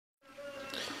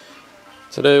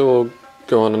Today we'll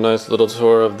go on a nice little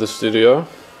tour of the studio.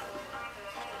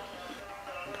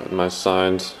 Got my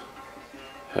signed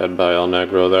head by El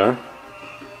Negro there.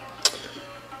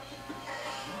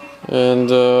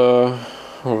 And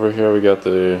over here we got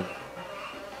the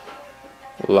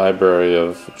library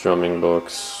of drumming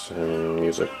books and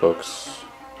music books.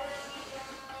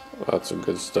 Lots of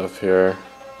good stuff here.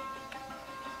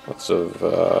 Lots of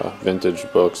vintage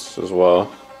books as well.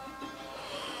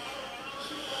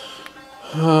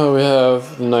 We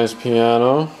have a nice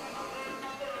piano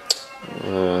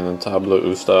and Tabla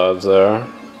Ustads there.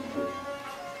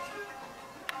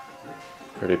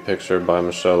 Pretty picture by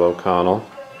Michelle O'Connell.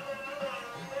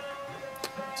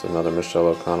 It's another Michelle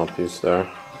O'Connell piece there.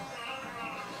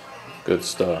 Good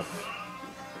stuff.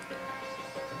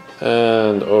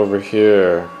 And over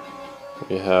here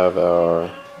we have our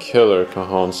killer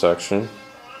cajon section.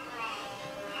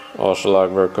 All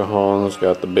Schlagwerk cajons,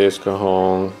 got the bass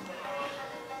cajon.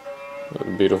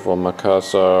 Beautiful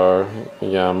Makassar,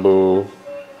 Yambu.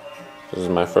 This is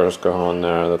my first cajon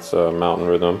there, that's a Mountain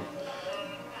Rhythm.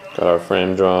 Got our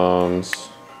frame drums.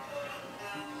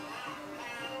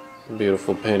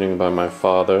 Beautiful painting by my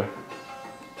father.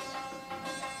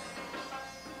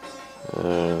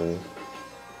 And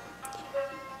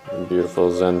a beautiful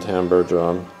Zen timbre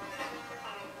drum.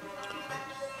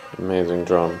 Amazing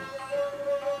drum.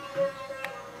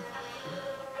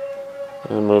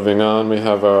 And moving on, we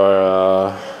have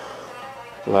our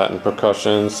Latin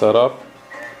percussion set up.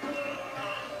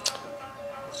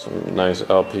 Some nice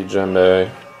LP djembe.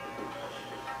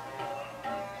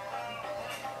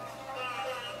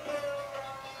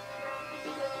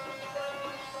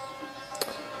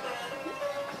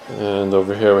 And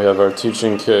over here we have our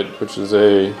teaching kit, which is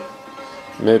a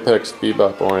Mapex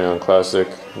Bebop Orion Classic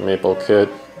maple kit.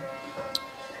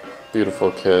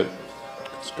 Beautiful kit.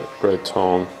 It's got great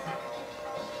tone.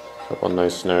 Couple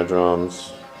nice snare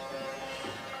drums.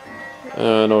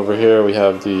 And over here we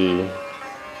have the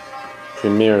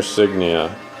Premier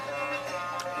Signia.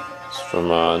 It's from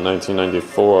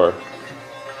 1994.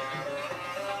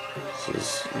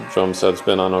 This drum set's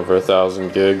been on over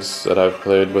 1,000 gigs that I've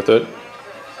played with it.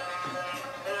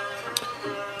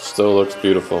 Still looks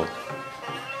beautiful.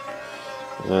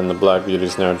 And the Black Beauty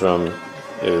snare drum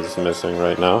is missing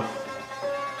right now.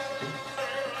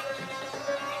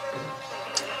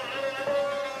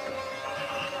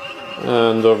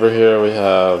 And over here we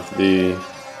have the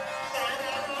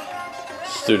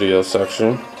studio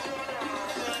section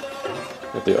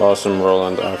with the awesome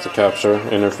Roland Octocapture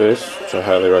interface, which I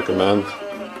highly recommend.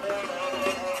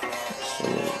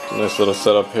 Some nice little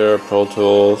setup here, Pro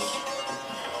Tools.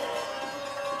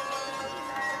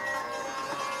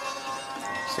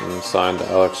 Some signed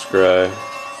Alex Gray.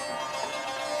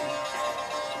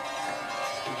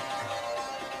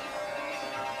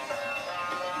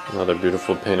 Another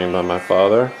beautiful painting by my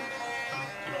father.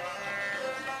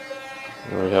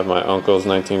 And we have my uncle's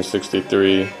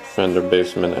 1963 Fender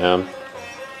Bassman amp.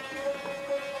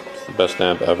 It's the best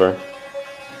amp ever.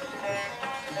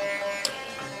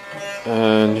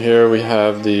 And here we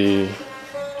have the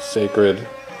sacred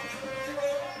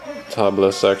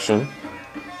tabla section.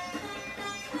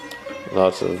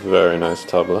 Lots of very nice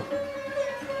tabla.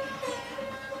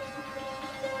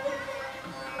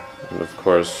 And of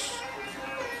course,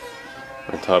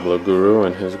 my tabla guru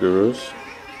and his gurus.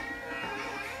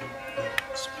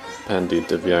 It's Pandit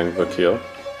Divyang Vakil.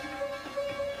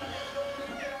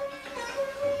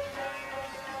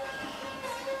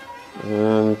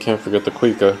 And can't forget the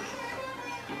Cuica.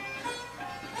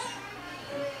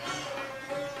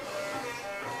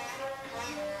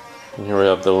 And here we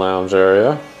have the lounge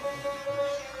area.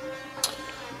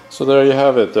 So there you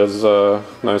have it. There's a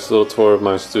nice little tour of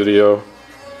my studio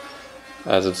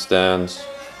as it stands.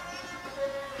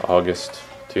 August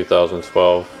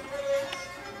 2012.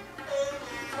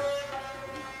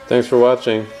 Thanks for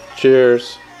watching.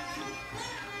 Cheers.